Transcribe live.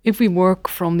If we work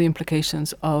from the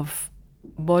implications of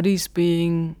bodies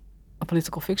being a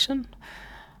political fiction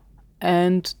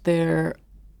and their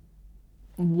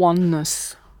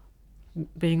oneness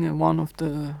being one of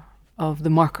the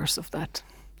markers of that,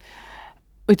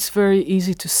 it's very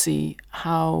easy to see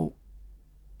how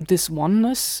this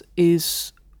oneness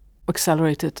is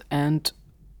accelerated and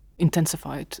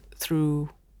intensified through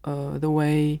the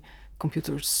way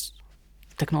computers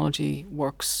technology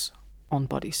works on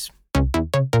bodies.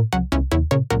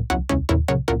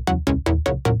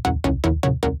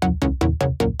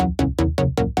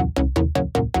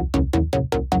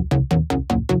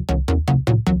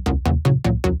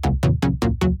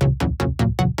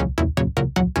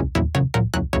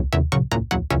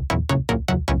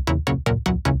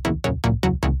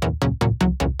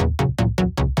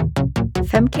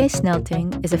 Femke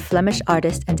Snelting is a Flemish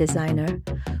artist and designer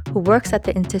who works at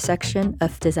the intersection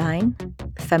of design,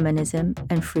 feminism,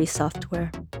 and free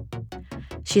software.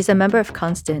 She's a member of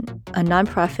Constant, a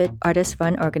nonprofit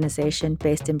artist-run organization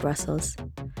based in Brussels.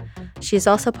 She is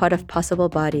also part of Possible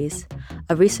Bodies,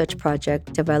 a research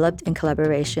project developed in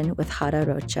collaboration with Jara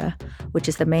Rocha, which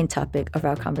is the main topic of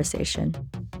our conversation.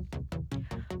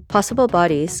 Possible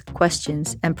Bodies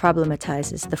questions and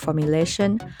problematizes the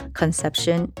formulation,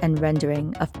 conception, and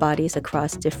rendering of bodies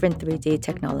across different 3D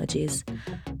technologies,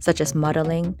 such as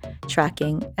modeling,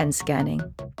 tracking, and scanning.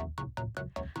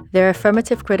 Their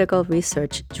affirmative critical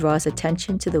research draws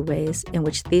attention to the ways in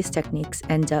which these techniques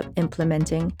end up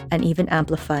implementing and even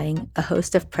amplifying a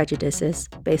host of prejudices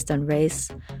based on race,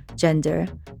 gender,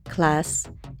 class,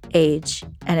 age,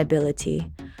 and ability,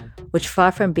 which,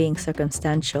 far from being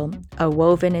circumstantial, are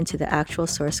woven into the actual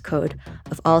source code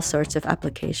of all sorts of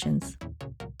applications.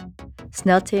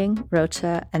 Snelting,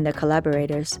 Rocha, and their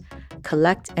collaborators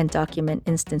collect and document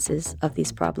instances of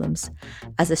these problems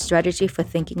as a strategy for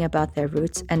thinking about their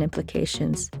roots and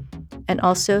implications, and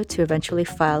also to eventually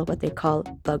file what they call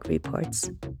bug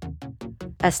reports.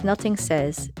 As Snelting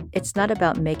says, it's not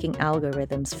about making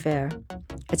algorithms fair.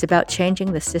 It's about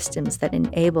changing the systems that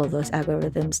enable those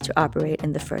algorithms to operate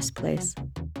in the first place.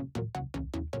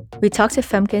 We talked to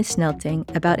Femke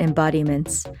Snelting about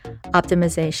embodiments,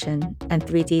 optimisation, and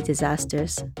 3D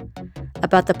disasters,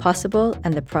 about the possible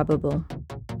and the probable,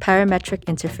 parametric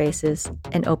interfaces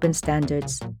and open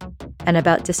standards, and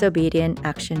about disobedient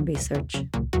action research.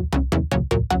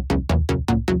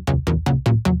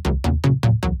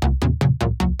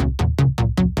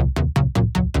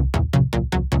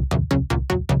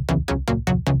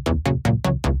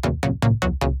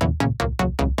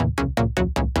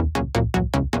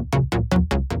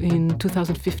 In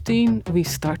 2015, we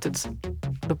started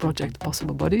the project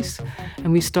Possible Bodies,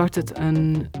 and we started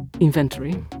an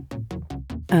inventory.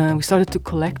 We started to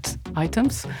collect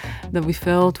items that we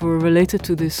felt were related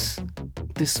to this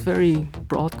very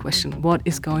broad question: what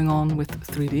is going on with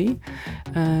 3D?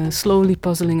 Slowly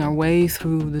puzzling our way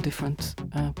through the different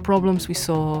problems we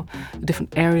saw, the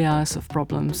different areas of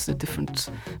problems, the different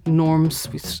norms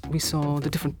we saw, the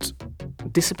different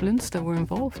disciplines that were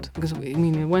involved. Because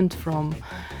it went from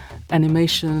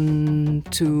animation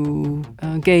to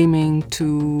gaming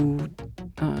to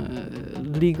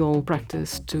legal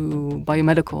practice to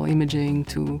biomedical imaging,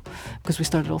 because we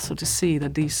started also to see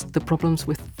that the problems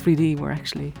with 3D were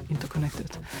actually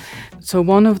interconnected. So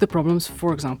one of the problems,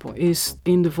 for example, is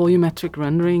in the volumetric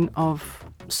rendering of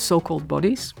so-called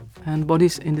bodies, and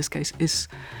bodies in this case is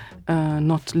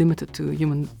not limited to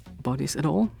human bodies at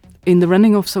all. In the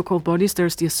rendering of so-called bodies,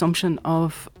 there's the assumption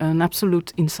of an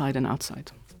absolute inside and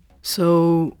outside.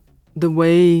 So the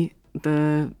way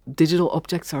the digital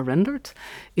objects are rendered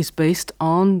is based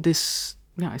on this,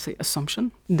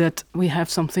 assumption that we have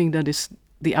something that is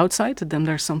the outside, then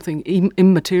there's something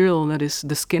immaterial that is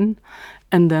the skin,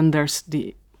 and then there's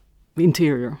the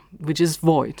interior, which is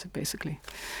void, basically.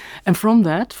 And from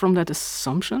that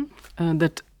assumption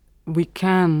that we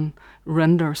can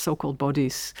render so-called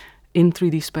bodies in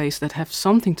 3D space that have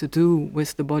something to do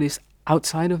with the bodies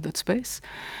outside of that space,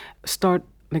 start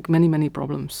many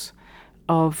problems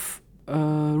of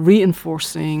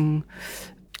reinforcing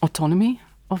autonomy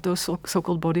of those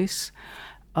so-called bodies,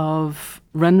 of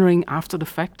rendering after the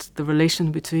fact the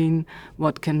relation between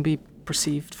what can be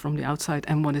perceived from the outside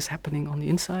and what is happening on the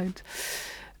inside.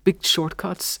 Big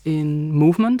shortcuts in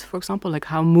movement, for example, like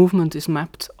how movement is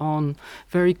mapped on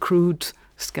very crude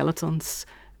skeletons.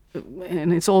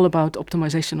 And it's all about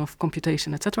optimization of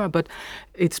computation, etc. But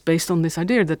it's based on this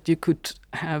idea that you could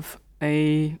have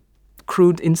a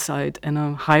crude inside and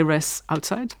a high-res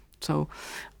outside. So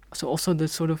also the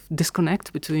sort of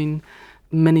disconnect between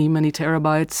many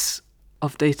terabytes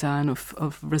of data and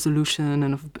of resolution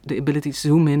and of the ability to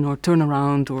zoom in or turn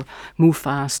around or move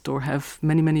fast or have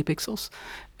many, many pixels.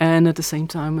 And at the same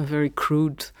time, a very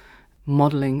crude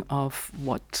modeling of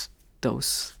what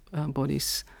those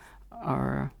bodies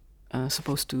are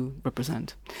supposed to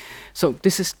represent. So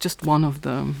this is just one of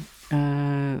the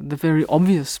very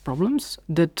obvious problems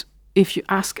that if you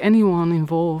ask anyone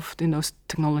involved in those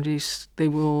technologies, they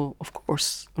will, of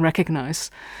course, recognize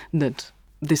that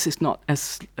this is not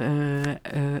as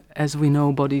we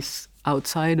know bodies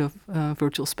outside of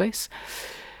virtual space.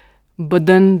 But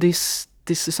then this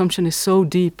assumption is so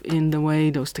deep in the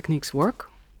way those techniques work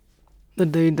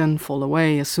that they then fall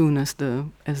away as soon as the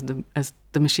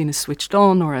machine is switched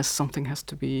on or as something has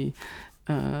to be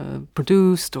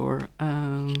produced or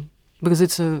because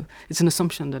it's an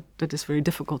assumption that is very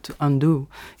difficult to undo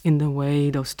in the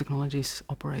way those technologies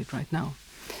operate right now.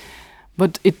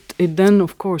 But it then,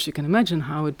 of course, you can imagine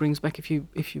how it brings back if you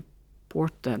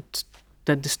port that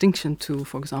distinction to,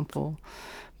 for example,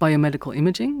 biomedical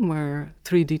imaging, where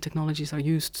 3D technologies are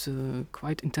used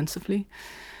quite intensively.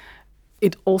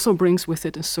 It also brings with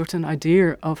it a certain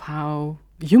idea of how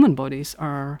human bodies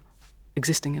are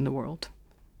existing in the world.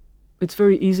 It's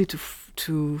very easy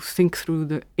to think through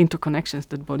the interconnections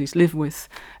that bodies live with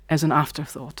as an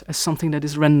afterthought, as something that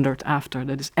is rendered after,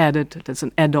 that is added, that's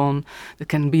an add-on that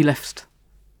can be left.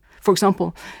 For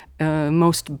example,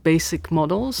 most basic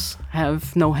models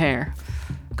have no hair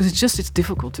because it's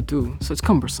difficult to do, so it's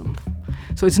cumbersome.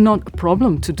 So it's not a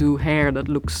problem to do hair that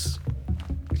looks,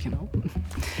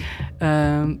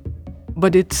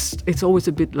 but it's always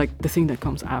a bit like the thing that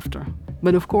comes after.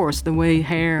 But of course, the way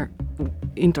hair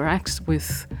interacts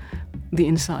with the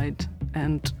inside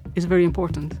and is very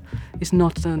important. It's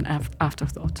not an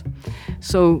afterthought.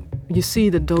 So you see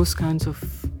that those kinds of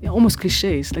almost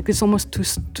cliches, like it's almost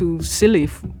too silly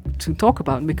to talk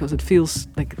about because it feels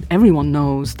like everyone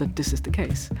knows that this is the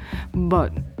case.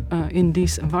 But in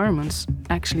these environments,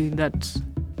 actually,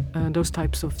 those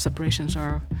types of separations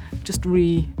are just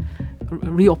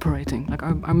reoperating, like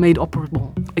are made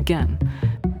operable again.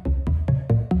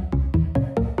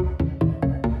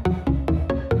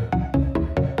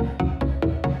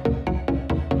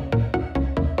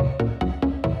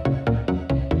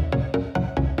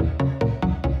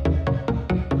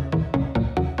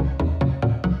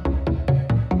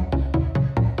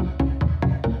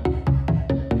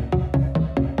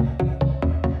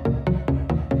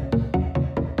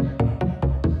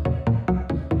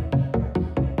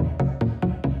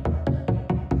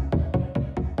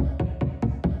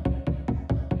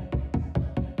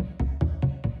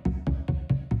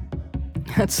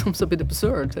 That sounds a bit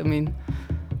absurd. I mean,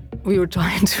 we were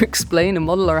trying to explain a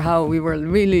modeler how we were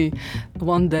really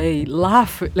one day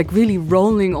really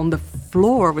rolling on the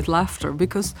floor with laughter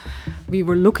because we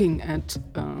were looking at,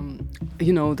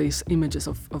 these images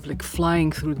of like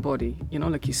flying through the body.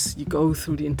 Like you go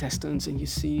through the intestines and you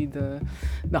see the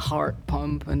heart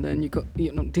pump, and then you go,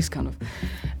 this kind of,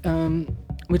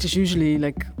 which is usually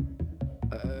like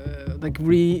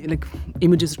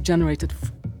images generated.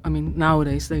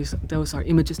 Nowadays those are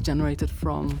images generated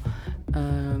from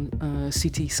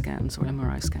CT scans or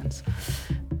MRI scans.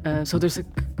 So there's a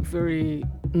very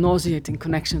nauseating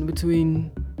connection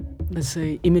between, let's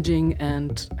say, imaging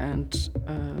and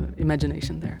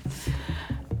imagination there.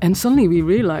 And suddenly we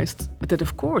realized that,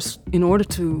 of course, in order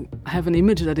to have an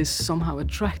image that is somehow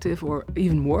attractive or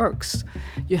even works,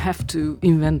 you have to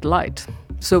invent light.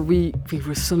 So we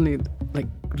were suddenly like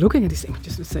looking at these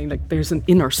images and saying, like, there's an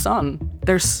inner sun.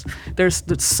 There's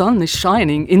the sun is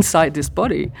shining inside this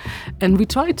body. And we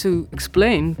try to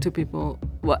explain to people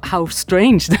how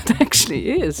strange that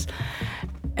actually is.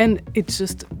 And it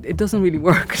doesn't really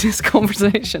work, this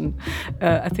conversation.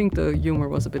 I think the humor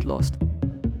was a bit lost.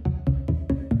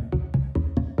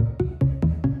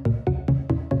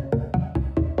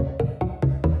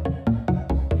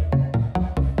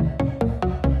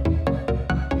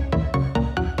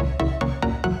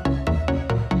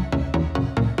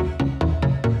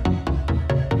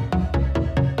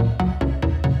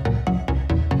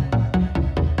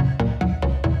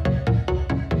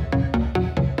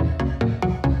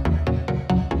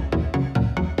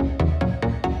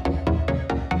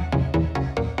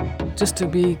 Just to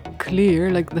be clear,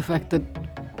 like the fact that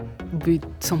we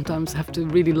sometimes have to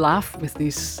really laugh with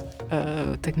these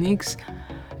techniques,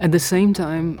 at the same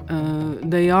time,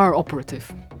 they are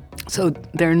operative. So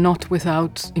they're not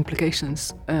without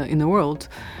implications in the world.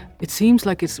 It seems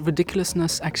like its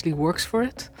ridiculousness actually works for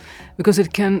it, because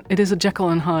it is a Jekyll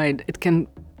and Hyde. It can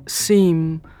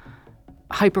seem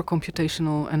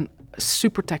hyper-computational and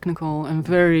super technical and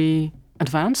very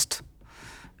advanced.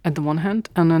 at the one hand,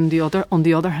 and on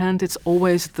the other hand, it's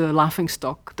always the laughing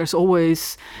stock. There's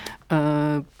always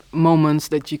moments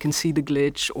that you can see the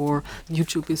glitch, or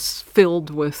YouTube is filled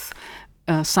with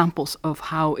samples of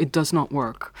how it does not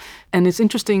work. And it's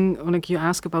interesting, like you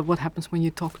ask about what happens when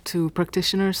you talk to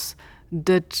practitioners,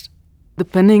 that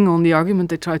depending on the argument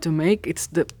they try to make, it's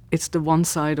the one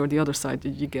side or the other side that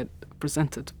you get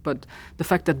presented. But the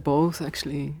fact that both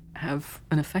actually have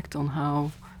an effect on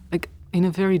how, like in a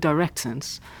very direct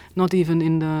sense, not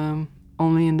even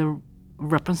only in the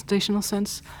representational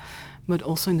sense, but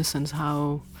also in the sense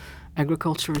how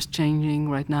agriculture is changing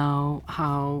right now,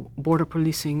 how border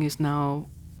policing is now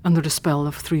under the spell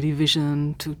of 3D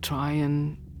vision to try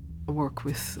and work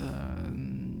with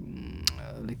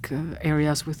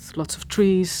areas with lots of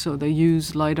trees. So they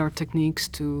use LiDAR techniques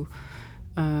to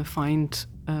find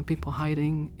people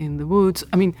hiding in the woods.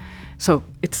 I mean, so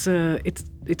it's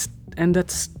and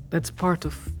that's part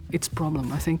of its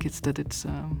problem. I think it's that it's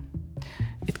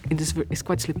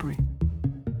quite slippery.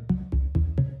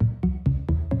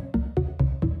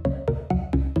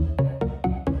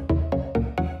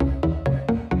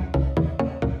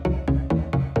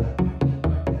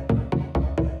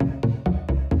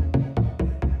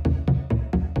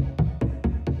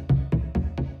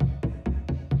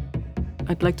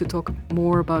 I'd like to talk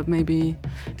more about maybe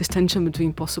this tension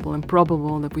between possible and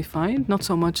probable that we find, not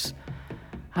so much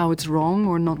how it's wrong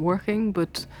or not working,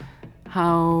 but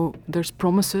how there's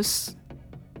promises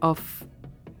of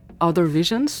other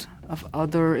visions, of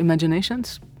other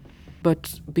imaginations,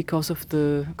 but because of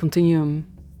the continuum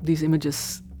these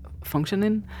images function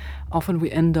in, often we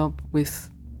end up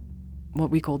with what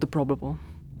we call the probable.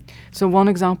 So one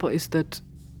example is that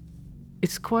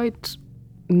it's quite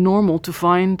normal to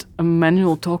find a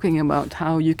manual talking about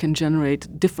how you can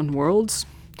generate different worlds,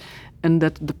 and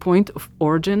that the point of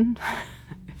origin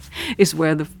is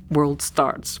where the world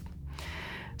starts.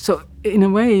 So in a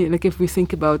way, like if we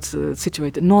think about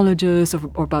situated knowledges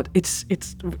or about it's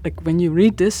like when you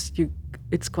read this,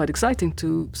 it's quite exciting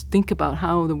to think about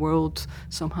how the world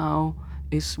somehow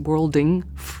is worlding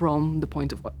from the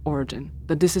point of origin.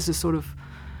 That this is a sort of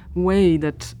way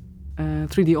that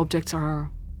 3D objects are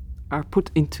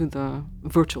put into the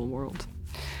virtual world.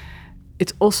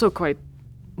 It's also quite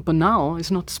banal.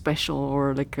 It's not special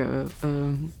or like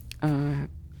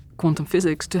quantum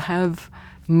physics to have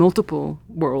multiple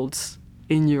worlds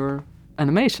in your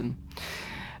animation,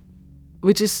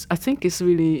 which is, I think, is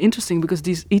really interesting because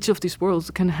each of these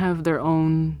worlds can have their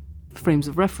own frames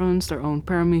of reference, their own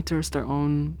parameters, their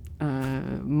own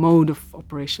mode of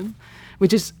operation,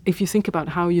 which is, if you think about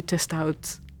how you test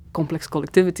out complex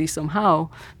collectivity somehow,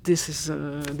 this is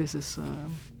a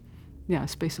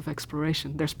space of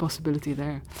exploration. There's possibility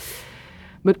there.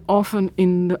 But often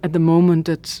at the moment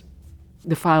that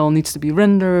the file needs to be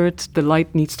rendered, the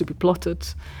light needs to be plotted,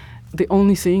 the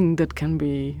only thing that can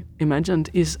be imagined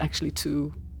is actually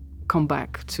to come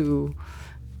back to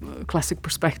classic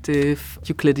perspective,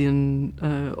 Euclidean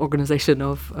organization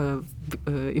of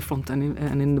in front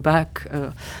and in the back,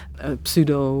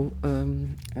 pseudo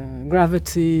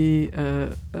gravity,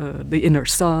 the inner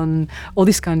sun, all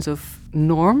these kinds of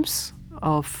norms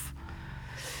of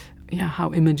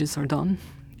how images are done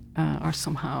are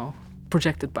somehow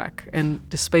projected back, and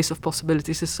the space of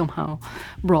possibilities is somehow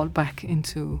brought back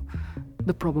into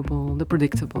the probable, the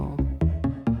predictable.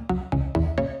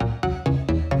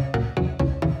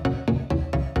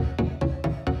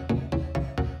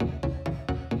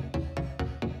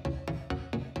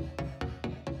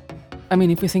 I mean,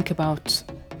 if we think about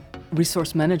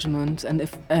resource management and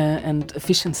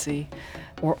efficiency,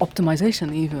 or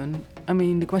optimization even, I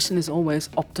mean, the question is always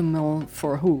optimal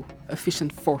for who,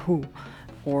 efficient for who,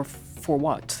 or for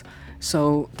what.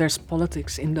 So there's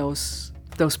politics in those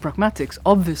pragmatics,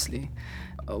 obviously.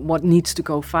 What needs to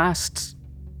go fast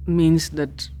means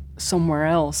that somewhere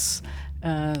else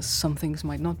some things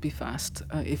might not be fast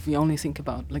if we only think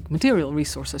about like material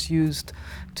resources used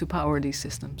to power these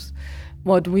systems.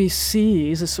 What we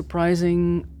see is a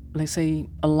surprising, let's say,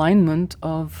 alignment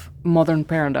of modern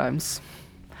paradigms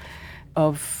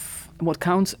of what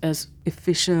counts as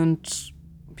efficient,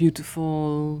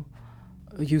 beautiful,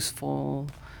 useful,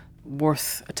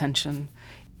 worth attention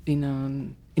in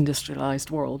an industrialized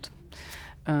world.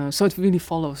 So it really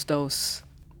follows those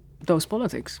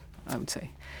politics, I would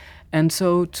say. And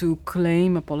so to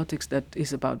claim a politics that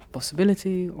is about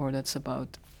possibility, or that's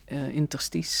about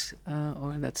interstice,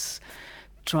 or that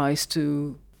tries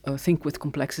to think with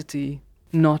complexity,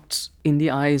 not in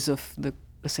the eyes of the,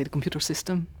 let's say, the computer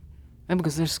system, And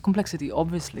because there's complexity,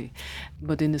 obviously,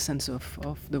 but in the sense of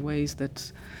the ways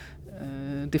that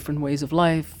different ways of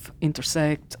life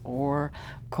intersect, or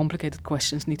complicated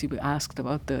questions need to be asked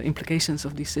about the implications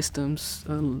of these systems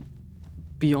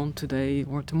beyond today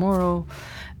or tomorrow.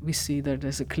 We see that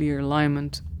there's a clear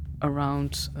alignment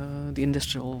around the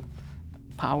industrial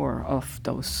power of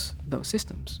those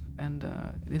systems, and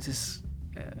this is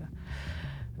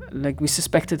like we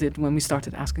suspected it when we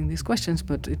started asking these questions,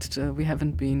 but we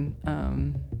haven't been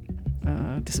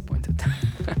disappointed.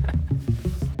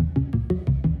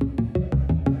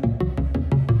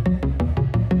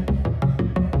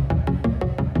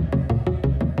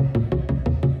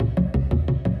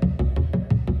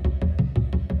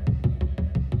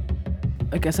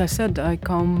 Like, as I said, I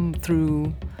come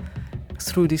through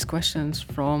these questions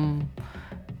from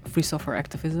free software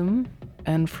activism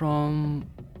and from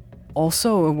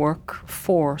also a work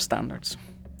for standards,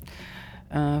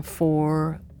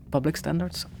 for public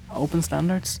standards, open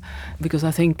standards, because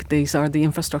I think these are the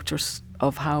infrastructures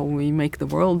of how we make the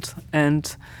world,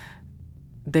 and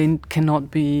they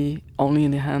cannot be only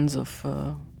in the hands of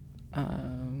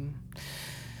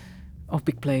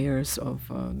big players.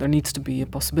 There needs to be a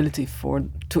possibility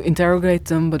to interrogate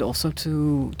them, but also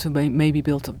to maybe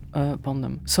build upon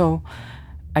them. So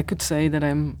I could say that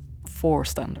I'm for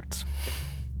standards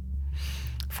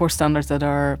that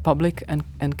are public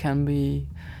and can be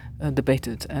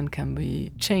debated and can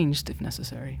be changed if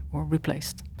necessary or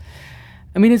replaced.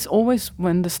 I mean, it's always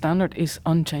when the standard is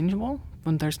unchangeable,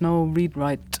 when there's no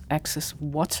read-write access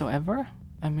whatsoever.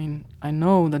 I mean, I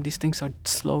know that these things are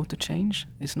slow to change.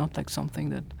 It's not like something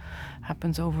that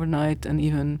happens overnight, and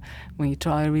even when you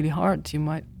try really hard, you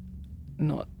might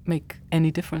not make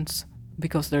any difference,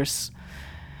 because there's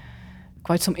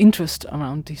quite some interest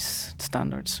around these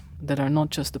standards that are not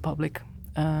just the public,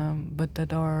 but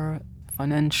that are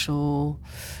financial,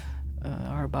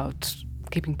 are about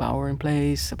keeping power in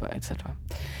place, etc.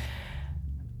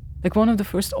 Like, one of the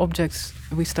first objects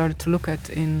we started to look at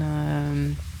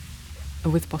in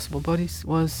with possible bodies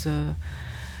was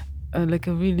like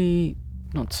a really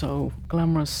not so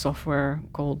glamorous software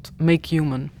called Make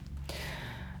Human.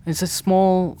 It's a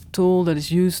small tool that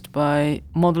is used by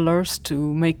modelers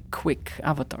to make quick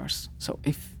avatars. So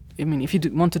if you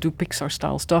want to do Pixar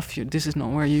style stuff, this is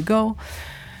not where you go.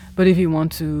 But if you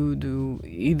want to do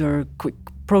either quick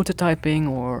prototyping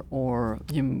or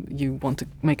you want to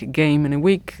make a game in a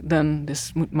week, then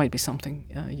this might be something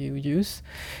you use.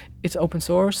 It's open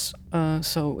source,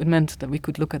 so it meant that we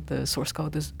could look at the source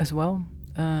code as well.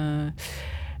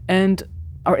 And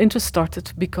our interest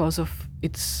started because of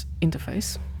its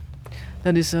interface.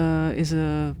 That is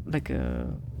like a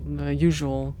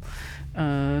usual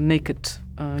naked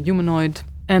humanoid,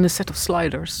 and a set of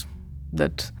sliders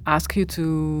that ask you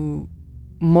to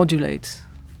modulate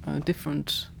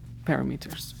different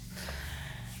parameters.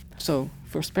 So,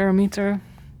 first parameter,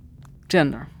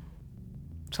 gender.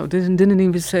 So it didn't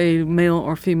even say male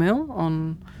or female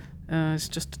on. It's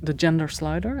just the gender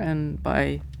slider, and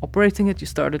by operating it, you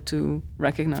started to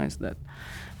recognize that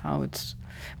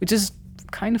which is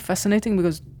kind of fascinating,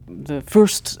 because the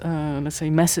first, let's say,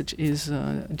 message is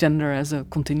gender as a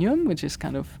continuum, which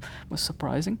was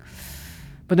surprising.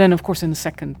 But then, of course, in the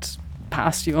second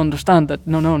pass, you understand that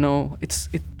no, it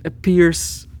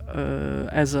appears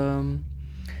as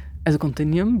a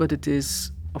continuum, but it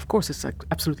is, of course, it's like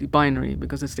absolutely binary,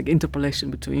 because it's the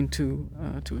interpolation between two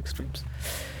extremes.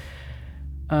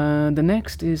 The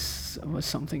next was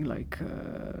something like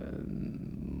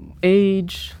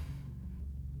age,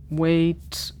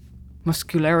 weight,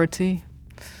 muscularity,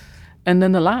 and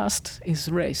then the last is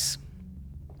race.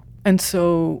 And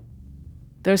so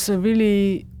there's a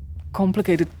really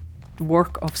complicated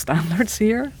work of standards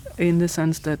here, in the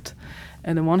sense that,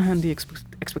 on the one hand, the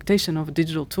expectation of a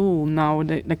digital tool now,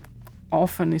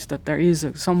 often is that there is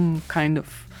some kind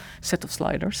of set of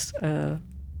sliders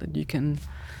that you can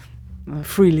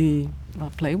freely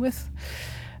play with.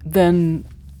 Then,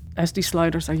 as these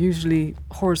sliders are usually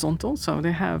horizontal, so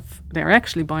they are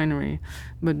actually binary,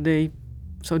 but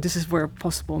so this is where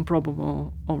possible and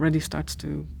probable already starts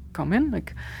to come in.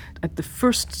 Like, at the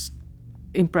first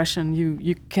impression,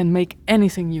 you can make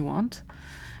anything you want,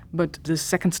 but the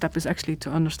second step is actually to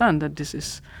understand that this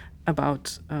is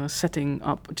about setting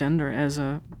up gender as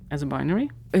a binary.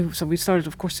 So we started,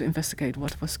 of course, to investigate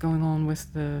what was going on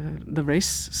with the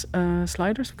race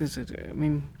sliders, because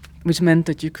which meant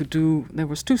that there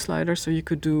was two sliders, so you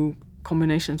could do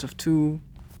combinations of two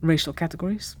racial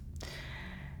categories.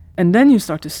 And then you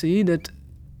start to see that.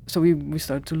 So we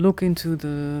started to look into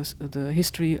the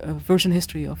history, version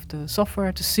history of the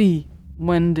software, to see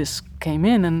when this came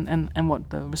in and what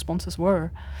the responses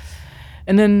were.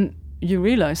 And then you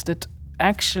realize that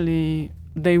actually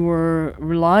they were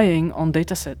relying on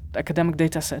academic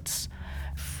data sets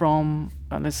from,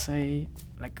 let's say,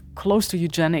 like close to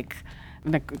eugenic,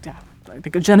 like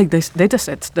eugenic data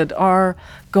sets that are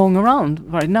going around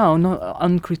right now,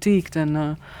 uncritiqued,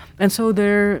 and so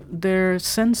their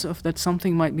sense of that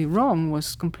something might be wrong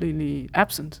was completely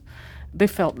absent. They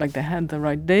felt like they had the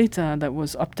right data that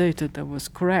was updated, that was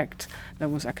correct, that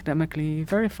was academically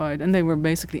verified, and they were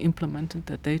basically implemented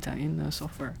that data in the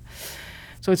software.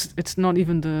 So it's not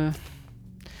even the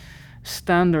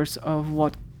standards of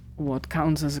what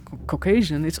counts as a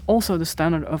Caucasian. It's also the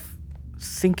standard of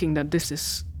thinking that this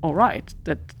is all right,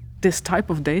 that this type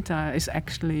of data is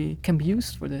actually can be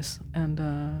used for this and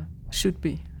should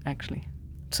be actually.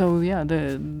 So yeah,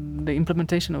 the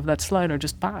implementation of that slider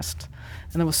just passed,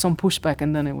 and there was some pushback,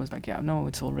 and then it was like, yeah, no,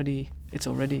 it's already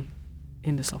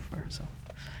in the software, so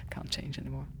can't change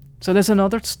anymore. So there's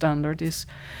another standard, is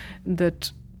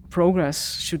that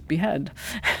progress should be had.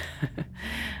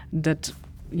 That,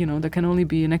 you know, there can only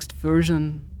be a next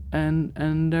version,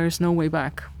 and there's no way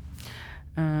back.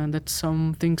 That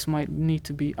some things might need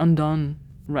to be undone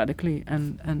radically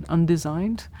and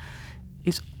undesigned,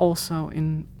 is also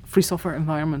in free software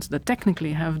environments that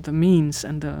technically have the means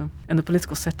and the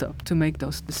political setup to make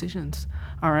those decisions,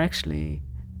 are actually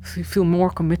feel more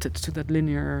committed to that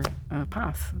linear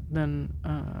path than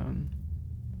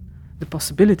the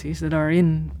possibilities that are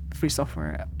in free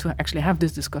software to actually have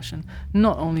this discussion,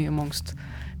 not only amongst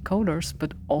coders,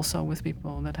 but also with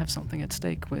people that have something at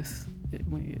stake with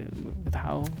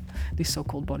how these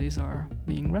so-called bodies are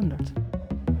being rendered.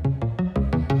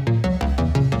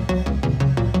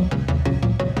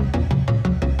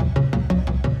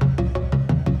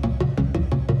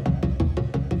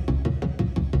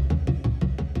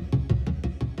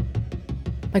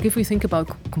 Like if we think about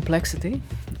complexity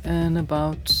and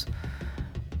about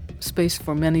space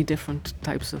for many different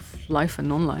types of life and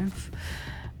non-life,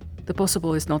 the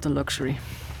possible is not a luxury.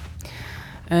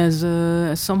 As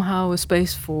somehow a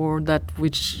space for that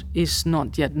which is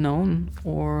not yet known,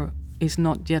 or is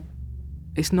not yet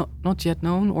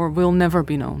known, or will never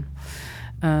be known,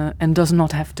 and does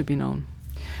not have to be known.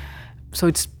 So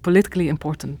it's politically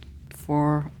important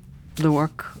for the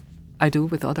work I do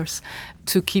with others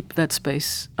to keep that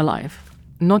space alive,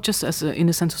 not just in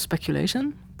the sense of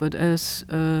speculation, but as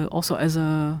also as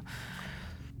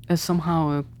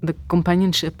somehow the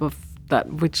companionship of that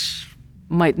which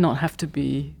might not have to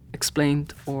be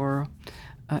explained or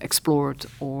explored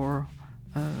or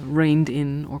reined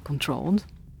in or controlled,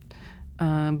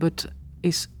 but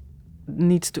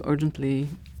needs to urgently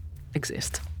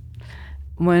exist.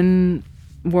 When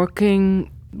working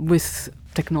with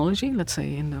technology, let's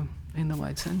say in the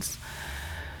wide sense,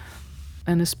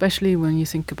 and especially when you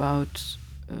think about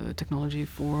technology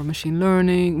for machine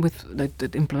learning,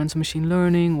 that implements machine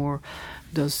learning, or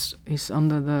is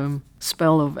under the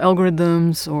spell of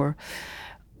algorithms, or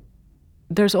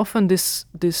there's often this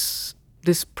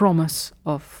promise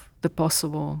of the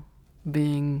possible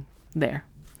being there.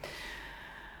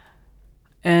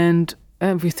 And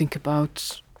we think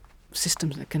about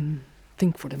systems that can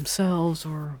think for themselves,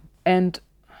 and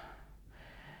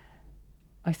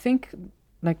I think,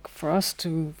 like, for us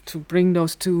to bring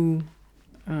those two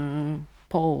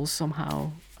poles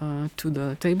somehow to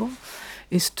the table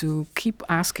is to keep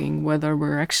asking whether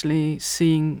we're actually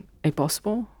seeing a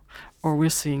possible or we're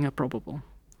seeing a probable.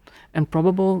 And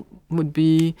probable would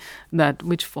be that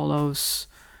which follows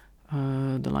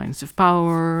the lines of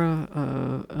power,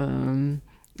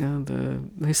 the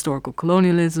historical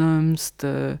colonialisms,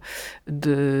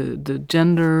 the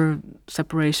gender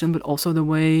separation, but also the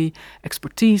way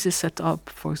expertise is set up,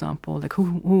 for example, like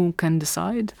who can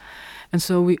decide. And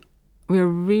so we are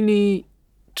really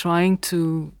trying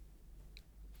to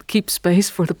keep space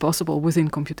for the possible within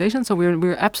computation. So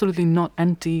we're absolutely not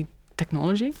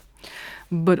anti-technology,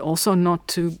 but also not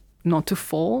to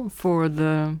fall for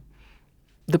the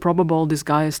probable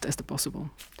disguised as the possible.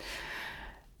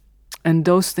 And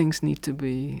those things need to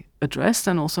be addressed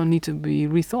and also need to be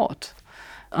rethought,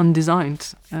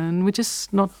 undesigned, and which is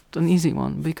not an easy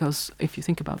one, because if you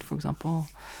think about, for example,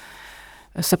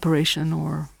 a separation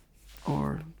or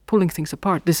pulling things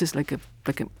apart, this is like a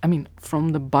I mean,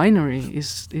 from the binary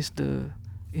is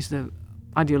the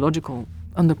ideological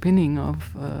underpinning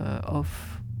of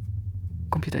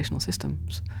computational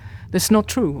systems. That's not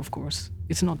true, of course.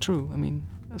 It's not true. I mean,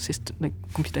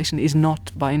 computation is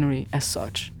not binary as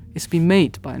such. It's been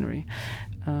made binary,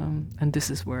 and this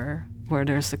is where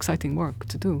there's exciting work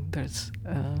to do. There's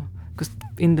because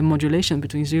in the modulation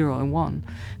between 0 and 1,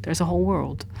 there's a whole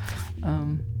world,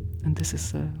 and this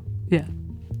is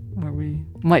where we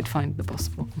might find the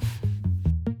possible.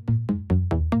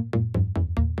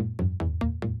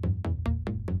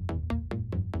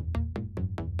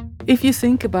 If you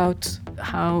think about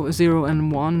how 0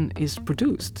 and 1 is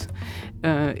produced,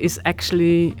 is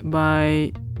actually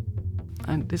by,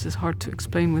 and this is hard to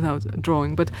explain without a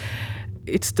drawing, but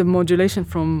it's the modulation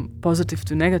from positive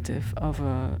to negative of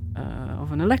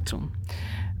an electron.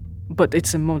 But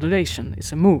it's a modulation,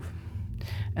 it's a move.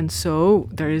 And so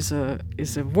there is a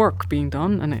work being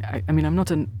done, and I mean, I'm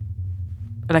not an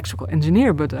electrical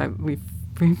engineer, but we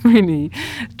really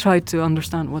tried to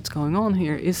understand what's going on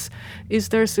here, is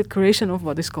there's a creation of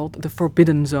what is called the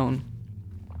forbidden zone.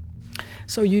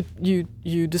 So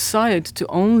you decide to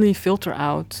only filter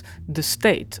out the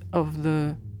state of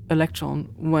the electron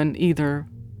when either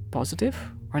positive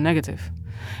or negative.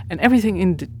 And everything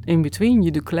in between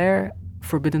you declare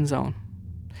forbidden zone.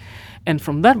 And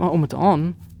from that moment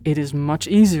on, it is much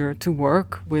easier to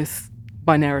work with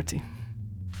binarity.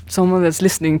 Someone that's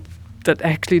listening that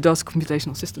actually does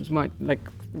computational systems might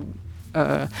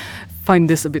find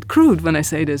this a bit crude when I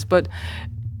say this, but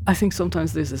I think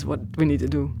sometimes this is what we need to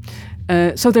do.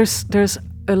 So there's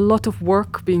a lot of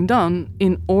work being done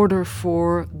in order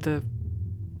for the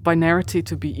binarity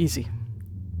to be easy.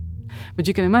 But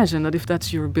you can imagine that if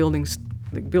that's your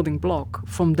building block,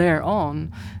 from there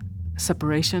on,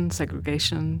 separation,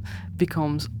 segregation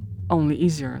becomes only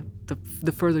easier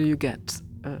the further you get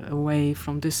away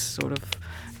from this sort of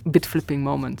bit flipping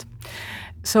moment.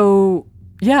 So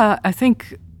yeah, I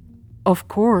think, of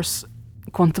course,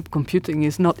 quantum computing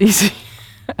is not easy.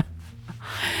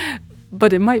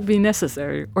 But it might be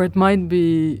necessary, or it might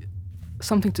be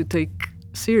something to take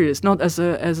serious, not as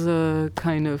a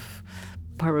kind of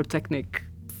pyrotechnic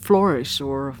flourish,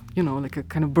 or like a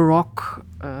kind of baroque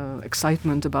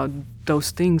excitement about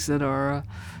those things that are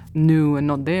new and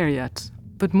not there yet,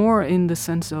 but more in the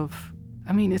sense of,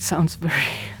 I mean, it sounds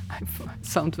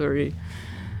very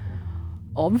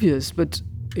obvious, but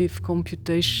if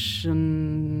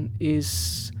computation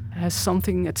has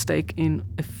something at stake in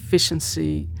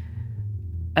efficiency,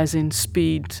 as in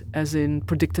speed, as in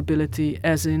predictability,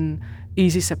 as in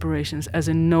easy separations, as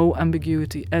in no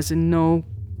ambiguity, as in no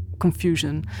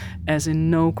confusion, as in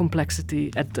no complexity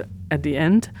at the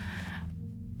end,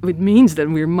 it means that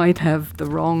we might have the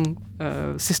wrong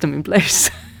system in place.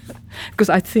 Because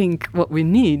I think what we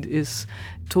need is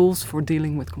tools for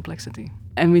dealing with complexity.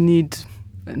 And we need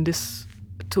these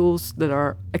tools that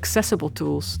are accessible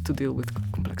tools to deal with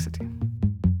complexity.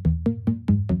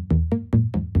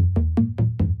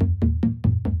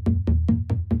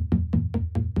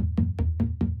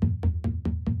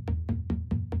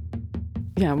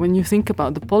 Yeah, when you think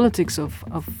about the politics of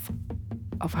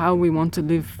how we want to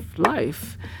live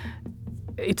life,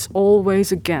 it's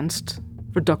always against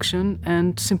reduction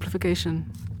and simplification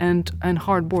and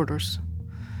hard borders.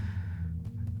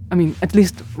 I mean, at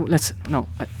least let's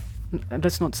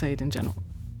not say it in general.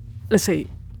 Let's say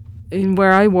in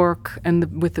where I work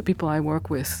and with the people I work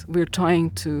with, we're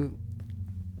trying to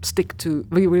stick to.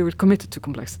 We were committed to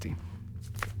complexity.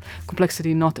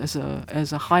 Complexity not as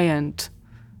a high-end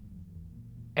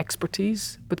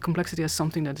expertise, but complexity as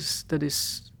something that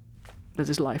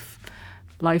is life.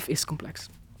 Life is complex.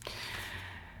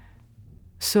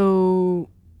 So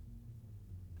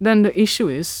then the issue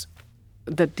is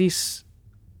that these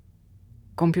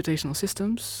computational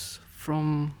systems,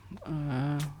 from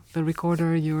the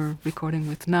recorder you're recording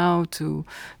with now to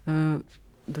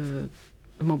the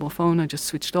mobile phone I just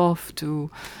switched off to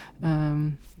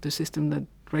the system that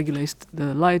regulates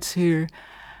the lights here,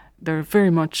 they're very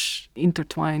much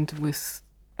intertwined with,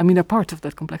 I mean, they're part of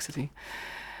that complexity.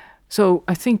 So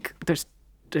I think there's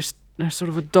sort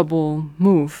of a double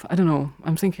move. I don't know,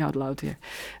 I'm thinking out loud here.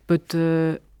 But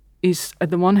is at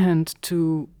the one hand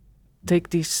to take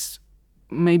these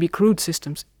maybe crude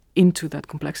systems into that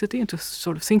complexity and to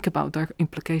sort of think about their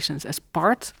implications as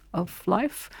part of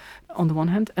life on the one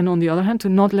hand, and on the other hand to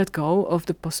not let go of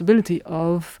the possibility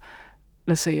of,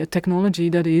 let's say, a technology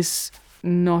that is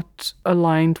not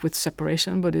aligned with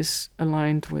separation but is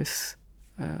aligned with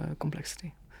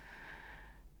complexity.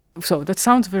 So that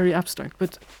sounds very abstract,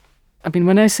 but I mean,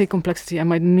 when I say complexity, I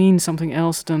might mean something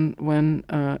else than when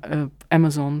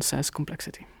Amazon says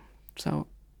complexity. So,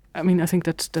 I mean, I think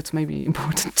that's maybe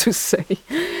important to say.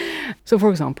 So,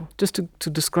 for example, just to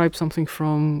describe something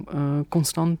from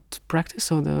constant practice,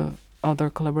 so the other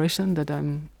collaboration that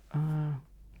I'm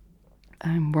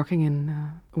working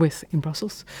with in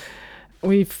Brussels,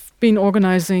 we've been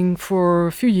organizing for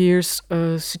a few years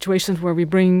situations where we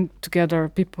bring together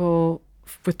people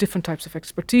with different types of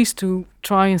expertise to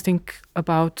try and think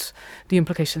about the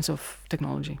implications of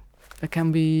technology. There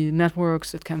can be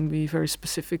networks that can be very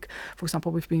specific. For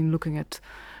example, we've been looking at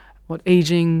what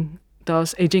aging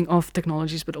does, aging of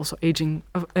technologies, but also aging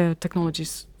of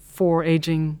technologies for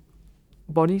aging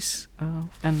bodies,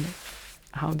 and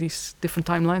how these different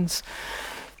timelines,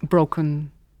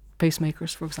 broken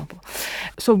pacemakers, for example.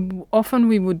 So often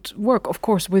we would work, of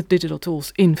course, with digital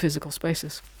tools in physical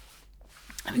spaces.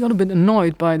 And we got a bit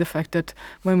annoyed by the fact that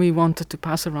when we wanted to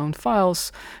pass around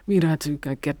files, we either had to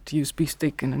get the USB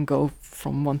stick and then go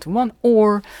from one to one,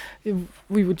 or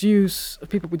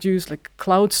people would use like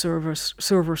cloud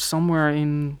servers somewhere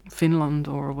in Finland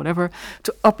or whatever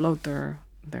to upload their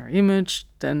image,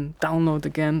 then download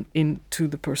again into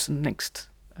the person next.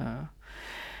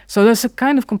 So there's a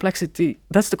kind of complexity.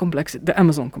 That's the complexity, the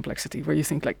Amazon complexity, where you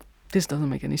think like, this doesn't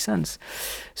make any sense.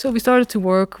 So we started to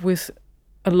work with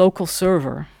a local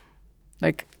server,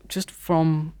 like just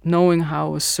from knowing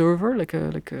how a server like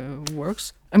a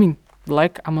works. I mean,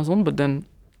 like Amazon, but then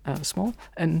small,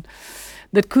 and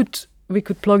we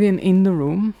could plug in the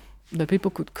room that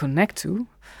people could connect to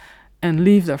and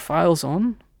leave their files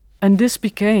on, and this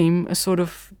became a sort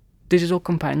of digital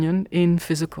companion in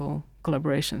physical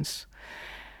collaborations.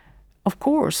 Of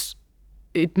course,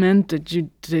 it meant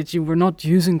that you were not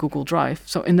using Google Drive,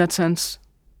 so in that sense,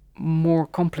 more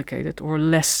complicated or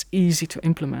less easy to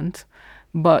implement.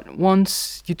 But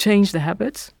once you change the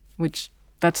habits, which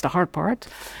that's the hard part,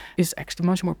 is actually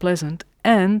much more pleasant.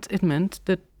 And it meant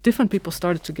that different people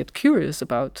started to get curious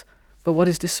about, but what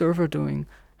is this server doing?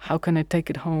 How can I take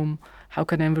it home? How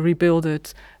can I rebuild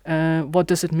it? What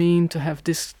does it mean to have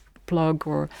this plug?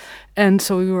 And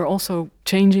so we were also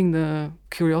changing the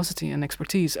curiosity and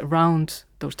expertise around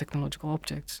those technological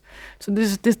objects. So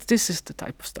this is the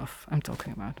type of stuff I'm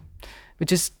talking about,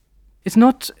 which is, it's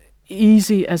not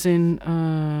easy as in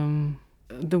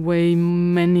the way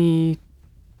many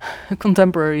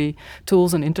contemporary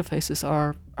tools and interfaces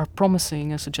are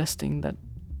promising and suggesting that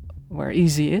where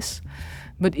easy is,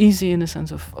 but easy in the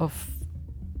sense of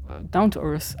down to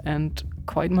earth and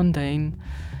quite mundane,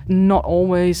 not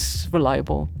always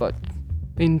reliable, but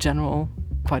in general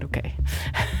quite okay.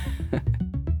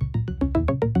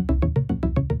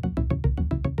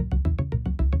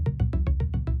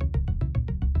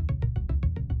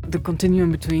 The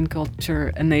continuum between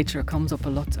culture and nature comes up a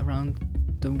lot around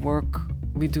the work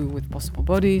we do with possible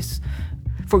bodies.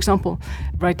 For example,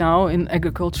 right now in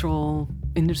agricultural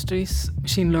industries,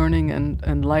 machine learning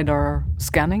and LiDAR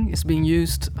scanning is being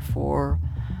used for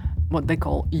what they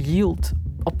call yield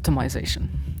optimization.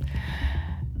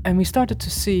 And we started to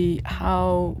see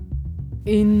how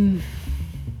in,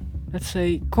 let's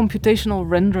say, computational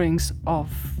renderings of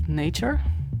nature,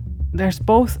 there's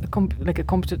both a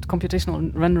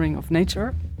computational rendering of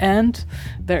nature and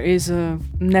there is a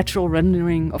natural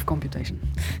rendering of computation.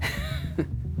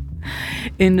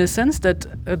 In the sense that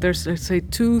there's, let's say,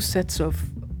 two sets of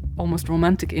almost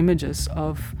romantic images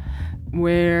of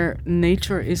where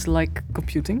nature is like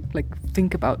computing, like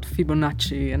think about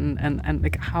Fibonacci and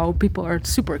like how people are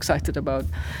super excited about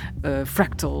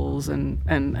fractals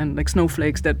and like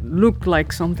snowflakes that look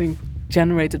like something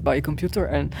generated by a computer,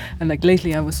 and like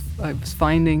lately I was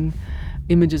finding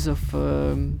images of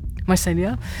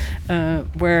mycelia,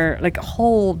 where like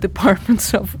whole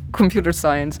departments of computer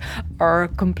science are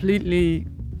completely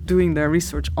doing their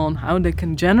research on how they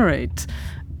can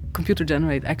computer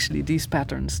generate actually these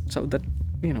patterns, so that,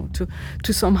 you know,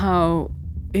 to somehow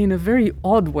in a very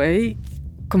odd way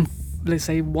let's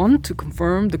say want to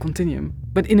confirm the continuum,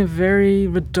 but in a very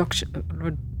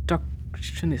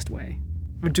reductionist way,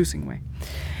 reducing way,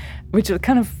 which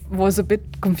kind of was a bit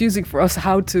confusing for us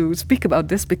how to speak about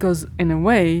this, because in a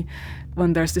way,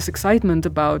 when there's this excitement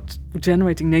about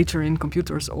generating nature in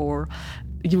computers, or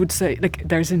you would say like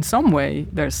there's in some way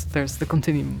there's the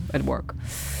continuum at work.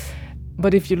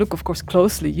 But if you look, of course,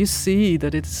 closely, you see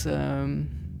that it's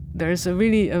there's a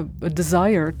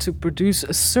desire to produce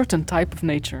a certain type of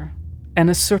nature and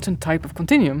a certain type of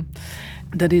continuum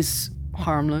that is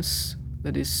harmless,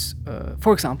 that is,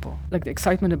 for example, like the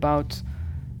excitement about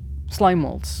slime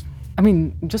molds. I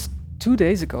mean, just 2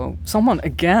 days ago, someone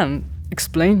again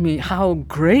explained me how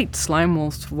great slime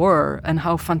molds were and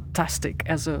how fantastic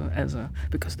as a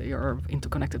because they are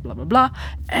interconnected, blah blah blah,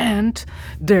 and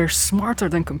they're smarter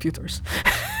than computers.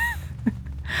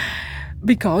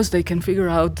 Because they can figure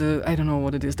out I don't know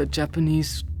what it is, the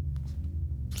Japanese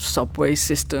subway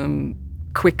system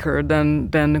quicker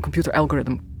than a computer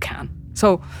algorithm can.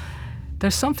 So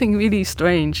there's something really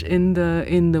strange in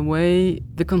the way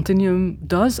the continuum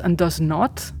does and does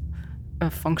not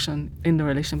function in the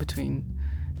relation between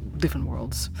different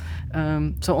worlds.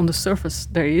 So on the surface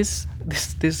there is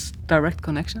this direct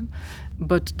connection,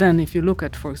 But then if you look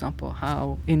at, for example,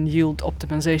 how in yield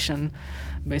optimization,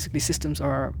 basically systems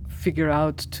are figure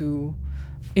out to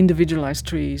individualize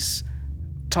trees,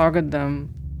 target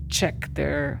them, check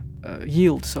their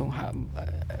yield. So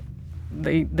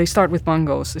they start with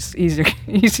mangoes. It's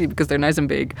easy because they're nice and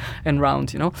big and round,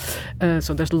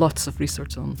 So there's lots of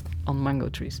research on mango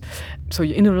trees. So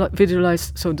you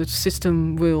individualize, so the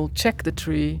system will check the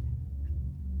tree,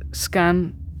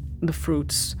 scan the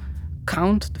fruits,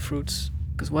 count the fruits,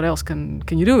 because what else can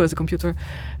you do as a computer?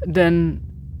 Then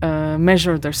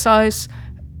measure their size,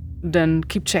 then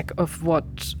keep check of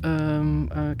what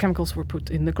chemicals were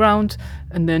put in the ground,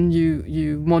 and then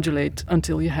you modulate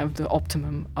until you have the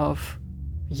optimum of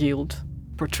yield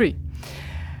per tree.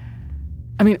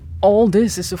 I mean, all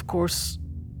this is, of course,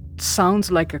 sounds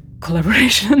like a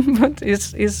collaboration, but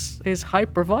is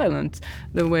hyper violent.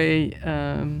 The way,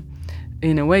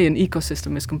 in a way, an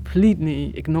ecosystem is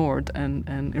completely ignored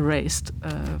and erased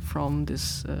from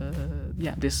this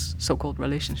so-called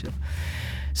relationship.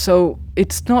 So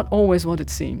it's not always what it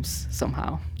seems,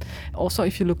 somehow. Also,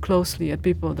 if you look closely at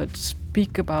people that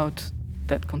speak about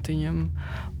that continuum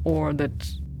or that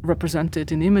represent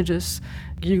it in images,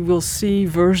 you will see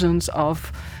versions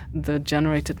of the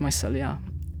generated mycelia.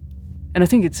 And I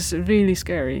think it's really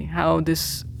scary how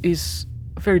this is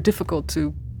very difficult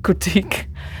to critique,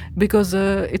 because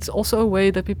it's also a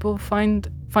way that people find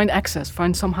access,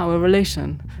 find somehow a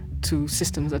relation to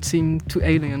systems that seem too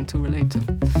alien to relate to.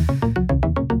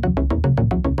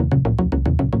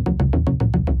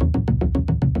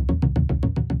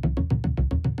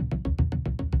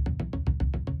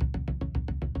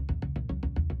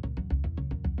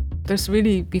 There's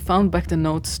really, we found back the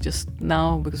notes just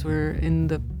now because we're in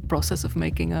the process of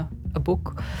making a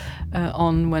book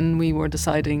on when we were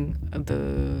deciding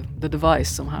the device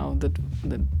somehow that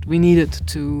we needed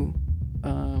to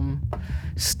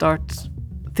start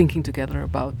thinking together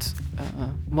about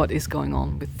what is going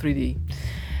on with 3D.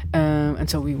 And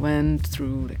so we went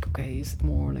through like, okay, is it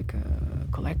more like a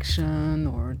collection,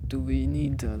 or do we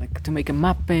need like to make a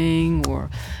mapping, or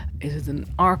is it an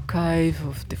archive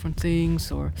of different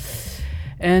things,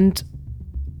 and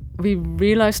we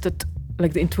realized that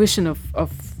like the intuition of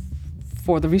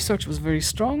for the research was very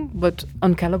strong but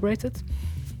uncalibrated,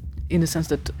 in the sense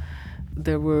that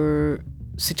there were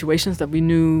situations that we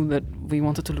knew that we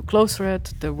wanted to look closer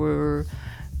at. There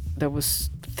was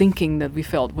thinking that we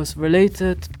felt was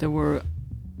related. There were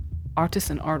artists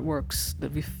and artworks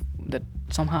that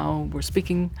somehow were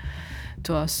speaking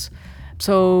to us.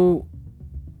 So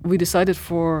we decided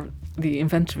for the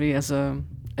inventory as a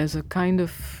kind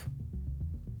of,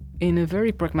 in a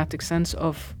very pragmatic sense,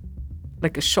 of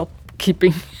like a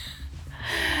shopkeeping,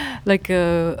 like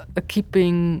a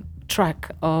keeping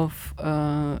track of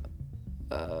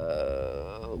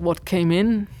what came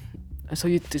in. So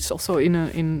it's also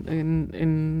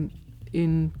in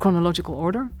chronological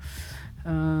order.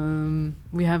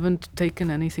 We haven't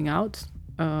taken anything out.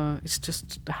 It's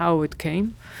just how it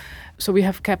came. So we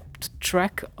have kept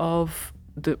track of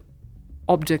the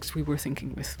objects we were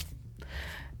thinking with,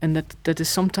 and that is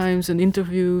sometimes an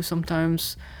interview,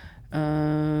 sometimes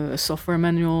a software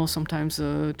manual, sometimes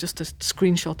just a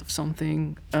screenshot of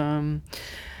something.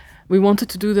 We wanted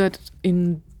to do that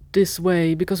in this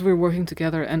way because we're working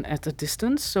together and at a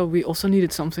distance, so we also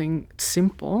needed something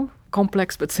simple,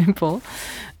 complex but simple,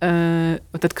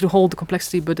 that could hold the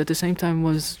complexity but at the same time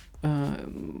was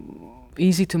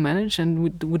easy to manage and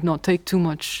would not take too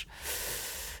much,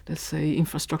 let's say,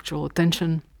 infrastructural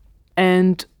attention.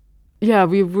 And yeah,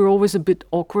 we were always a bit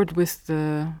awkward with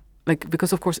the, like,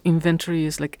 because of course inventory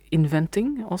is like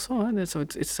inventing also, so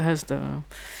it has the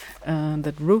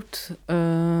that root,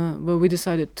 but we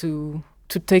decided to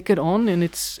take it on in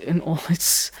all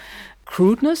its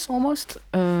crudeness almost.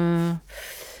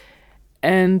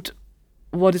 And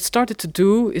what it started to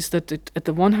do is that it, at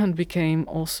the one hand, became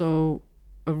also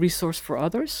a resource for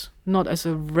others, not as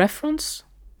a reference,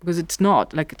 because it's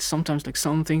not like, it's sometimes like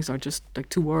some things are just like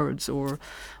 2 words or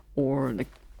like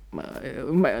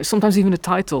sometimes even a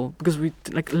title, because we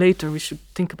like later we should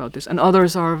think about this, and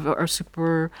others are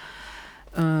super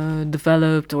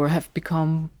developed or have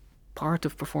become part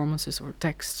of performances or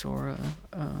texts or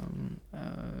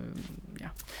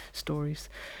stories.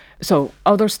 So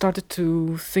others started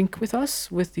to think with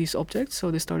us with these objects,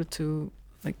 so they started to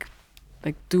like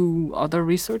do other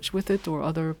research with it or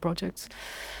other projects,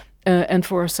 and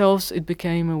for ourselves it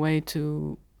became a way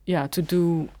to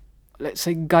do, let's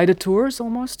say, guided tours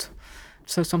almost.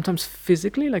 So sometimes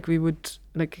physically, like we would,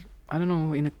 like, I don't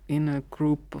know, in a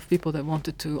group of people that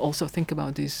wanted to also think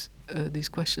about these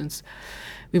questions,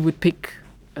 we would pick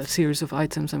a series of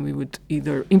items, and we would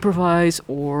either improvise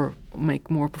or make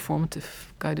more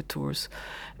performative guided tours.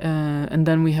 And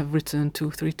then we have written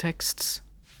 2-3 texts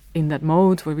in that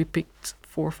mode, where we picked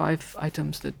 4 or 5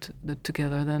 items that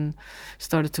together then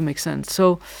started to make sense.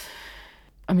 So,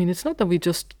 I mean, it's not that we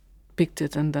just picked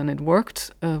it and then it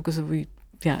worked, because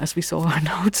as we saw our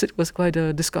notes, it was quite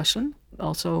a discussion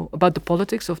also about the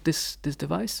politics of this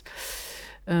device.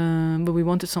 But we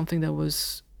wanted something that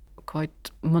was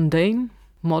quite mundane,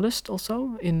 modest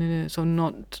also, so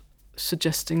not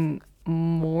suggesting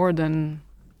more than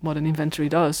what an inventory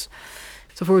does.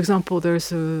 So, for example,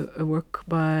 there's a work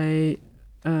by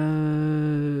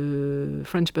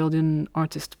French-Belgian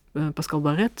artist Pascal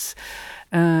Barrette.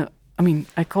 I mean,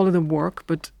 I call it a work,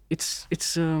 but it's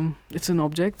an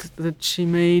object that she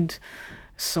made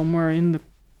somewhere in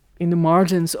the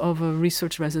margins of a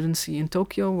research residency in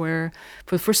Tokyo, where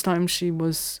for the first time she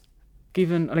was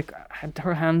given, had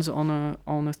her hands on a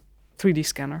 3D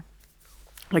scanner,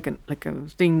 like a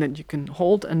thing that you can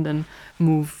hold and then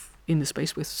move in the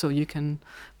space with, so you can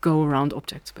go around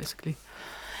objects basically.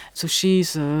 So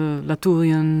she's a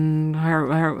Latourian,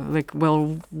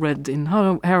 well-read in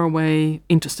her way,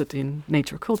 interested in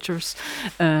nature cultures.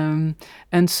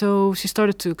 And so she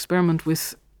started to experiment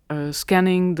with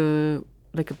scanning a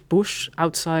bush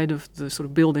outside of the sort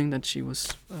of building that she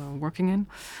was working in,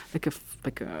 like a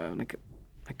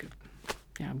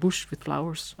bush with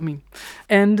flowers. I mean,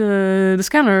 and the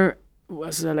scanner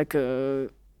was like a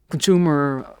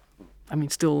consumer. I mean,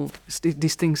 still,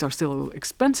 these things are still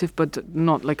expensive, but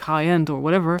not like high end or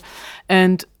whatever.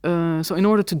 And so, in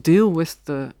order to deal with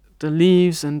the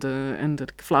leaves and the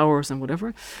flowers and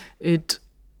whatever, it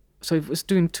was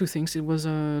doing 2 things. It was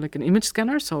like an image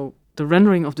scanner, so the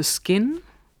rendering of the skin,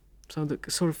 so the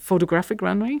sort of photographic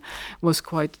rendering, was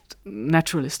quite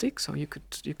naturalistic. So you could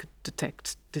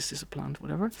detect this is a plant,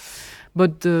 whatever.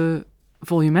 But the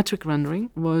volumetric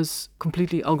rendering was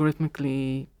completely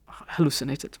algorithmically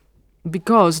hallucinated,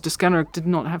 because the scanner did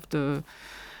not have the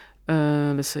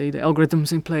let's say the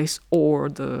algorithms in place or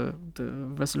the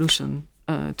resolution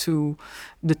to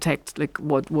detect like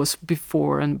what was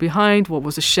before and behind, what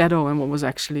was a shadow and what was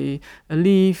actually a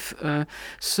leaf.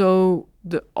 So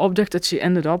the object that she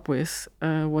ended up with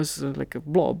was like a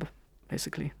blob,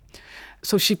 basically.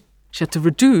 So she had to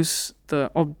reduce the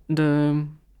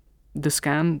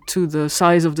scan to the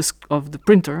size of the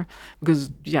printer, because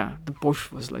the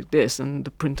bush was like this and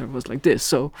the printer was like this.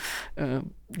 So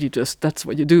that's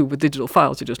what you do with digital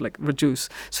files. You just like reduce.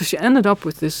 So she ended up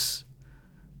with this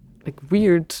like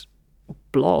weird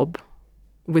blob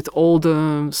with all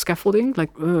the scaffolding, like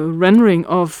rendering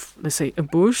of, let's say, a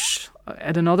bush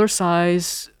at another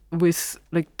size with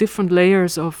like different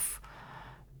layers of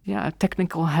a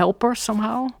technical helper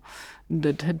somehow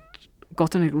that had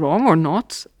gotten it wrong or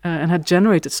not, and had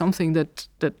generated something that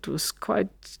was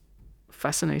quite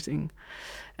fascinating.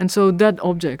 And so that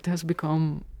object has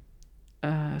become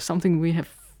something we have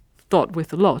thought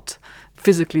with a lot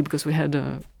physically, because we had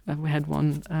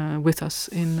one with us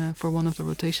for one of the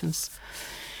rotations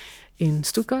in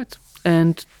Stuttgart.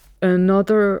 And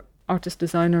another artist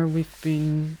designer we've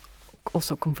been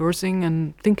also conversing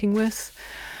and thinking with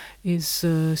is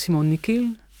Simone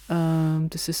Nikhil.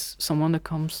 This is someone that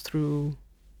comes through,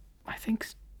 I think,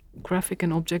 graphic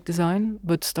and object design,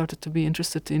 but started to be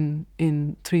interested in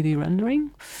 3D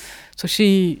rendering. So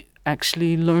she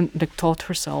actually taught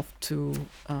herself to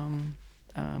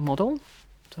model.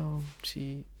 So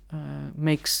she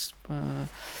makes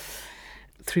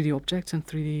 3D objects and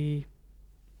 3D,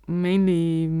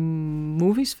 mainly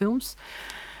movies, films.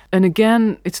 And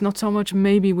again, it's not so much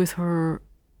maybe with her,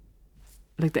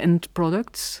 like the end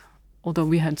products, although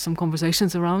we had some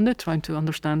conversations around it, trying to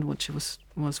understand what she was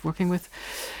working with.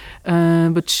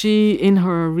 But she, in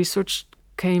her research,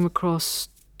 came across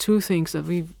 2 things that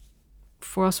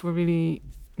for us were really,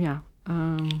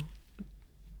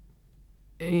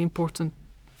 important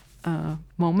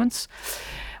moments.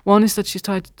 One is that she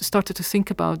started to think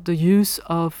about the use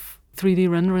of 3D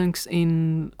renderings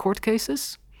in court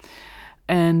cases,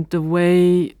 and the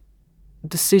way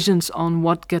decisions on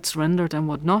what gets rendered and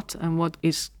what not, and what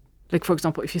is, like, for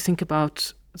example, if you think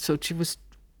about, so she was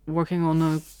working on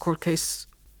a court case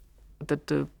that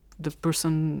the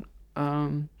person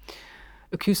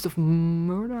accused of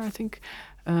murder, I think,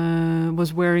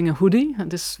 was wearing a hoodie, and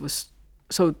this was,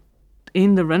 so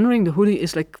in the rendering the hoodie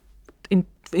is like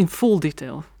in full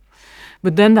detail,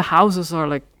 but then the houses are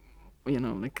like,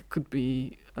 like it could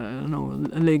be I don't know,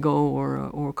 a Lego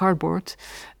or cardboard,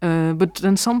 but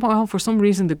then somehow, for some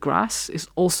reason, the grass is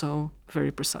also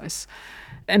very precise.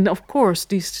 And of course,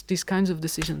 these kinds of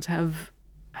decisions have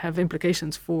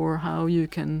implications for how you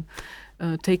can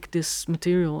take this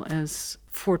material as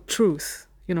for truth,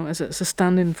 as a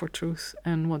stand-in for truth,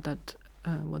 and what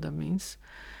that means.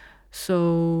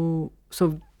 So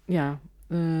yeah,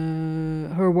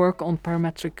 her work on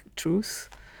parametric truth,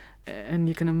 and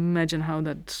you can imagine how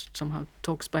that somehow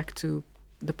talks back to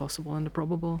the possible and the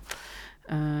probable,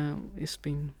 has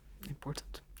been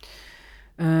important.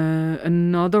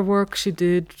 Another work she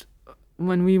did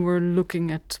when we were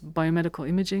looking at biomedical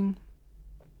imaging,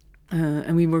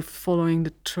 and we were following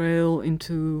the trail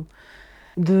into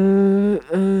the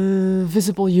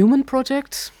Visible Human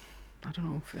project. I don't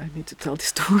know if I need to tell this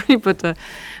story, but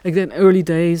like the early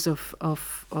days of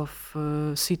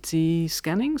CT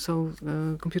scanning, so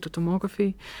computer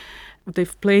tomography,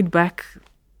 they've played back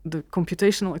the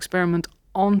computational experiment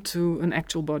onto an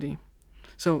actual body.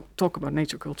 So talk about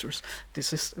nature cultures.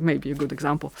 This is maybe a good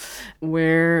example,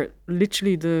 where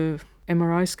literally the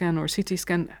MRI scan or CT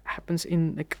scan happens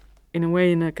in a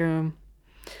way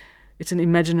it's an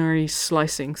imaginary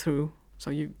slicing through. So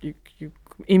you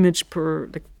image per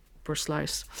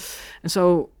slice. And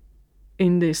so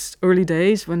in these early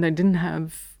days, when they didn't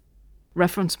have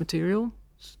reference material,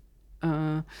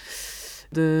 the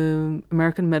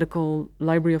American Medical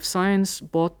Library of Science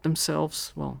got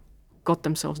themselves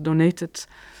donated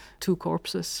 2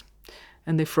 corpses,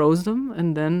 and they froze them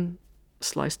and then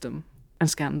sliced them and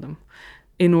scanned them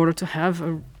in order to have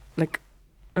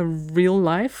a real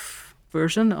life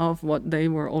version of what they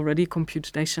were already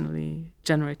computationally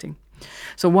generating.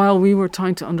 So while we were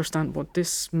trying to understand what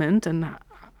this meant and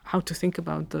how to think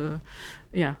about the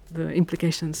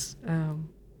implications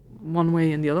one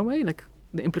way and the other way, like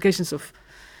the implications of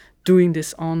doing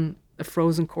this on a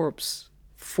frozen corpse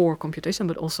for computation,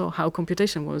 but also how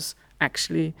computation was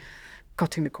actually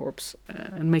cutting the corpse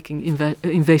and making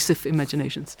invasive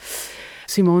imaginations.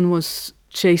 Simone was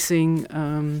chasing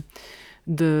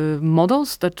the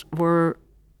models that were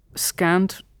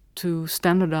scanned to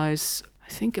standardize, I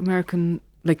think, American,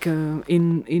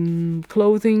 in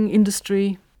clothing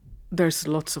industry. There's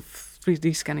lots of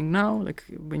 3D scanning now. Like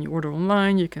when you order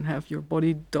online, you can have your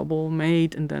body double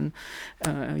made, and then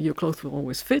your clothes will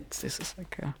always fit. This is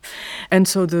and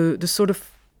so the sort of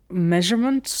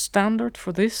measurement standard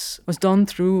for this was done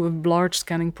through a large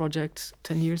scanning project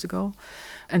 10 years ago,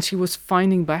 and she was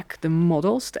finding back the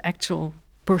models, the actual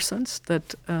persons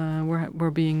that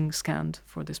were being scanned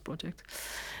for this project.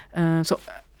 So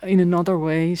in another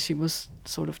way, she was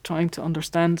sort of trying to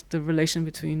understand the relation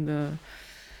between the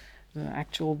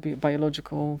actual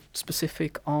biological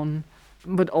specific on,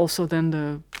 but also then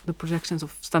the projections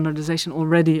of standardization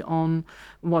already on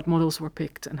what models were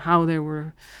picked and how they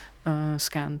were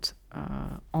scanned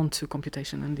onto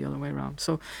computation and the other way around.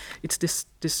 So it's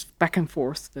this back and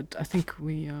forth that I think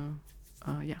we're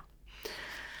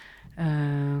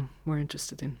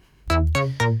interested in.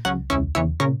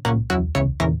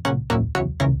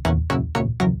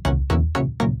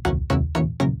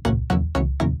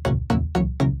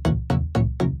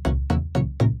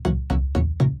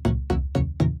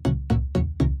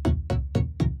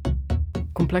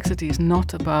 Complexity is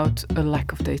not about a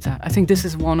lack of data. I think this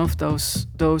is one of those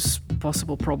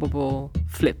possible probable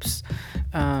flips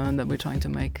that we're trying to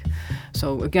make.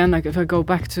 So again, like if I go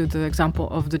back to the example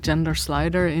of the gender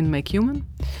slider in Make Human,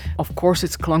 of course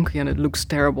it's clunky and it looks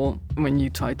terrible when you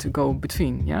try to go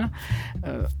between,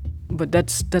 but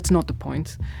that's not the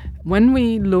point. When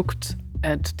we looked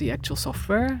at the actual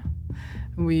software,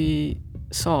 we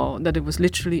saw that it was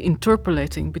literally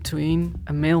interpolating between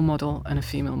a male model and a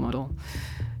female model.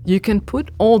 You can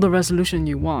put all the resolution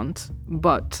you want,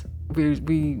 but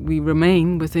we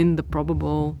remain within the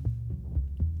probable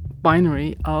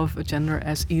binary of a gender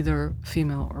as either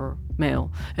female or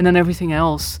male, and then everything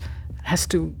else has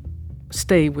to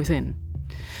stay within.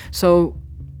 So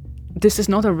this is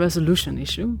not a resolution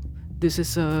issue, this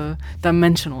is a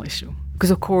dimensional issue.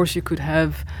 Because of course you could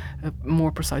have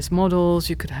more precise models,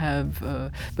 you could have,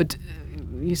 but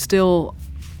we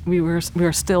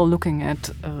are still looking at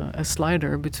a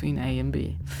slider between A and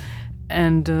B,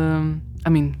 and I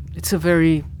mean it's a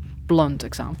very blunt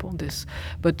example, this,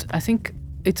 but I think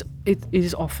it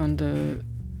is often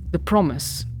the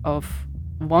promise of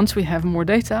once we have more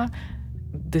data,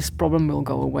 this problem will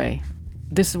go away.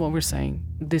 This is what we're saying.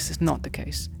 This is not the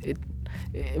case.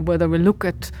 Whether we look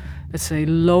at, let's say,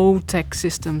 low-tech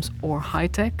systems or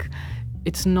high-tech,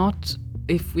 it's not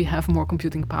if we have more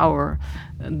computing power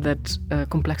that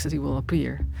complexity will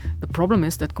appear. The problem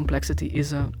is that complexity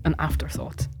is an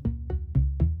afterthought.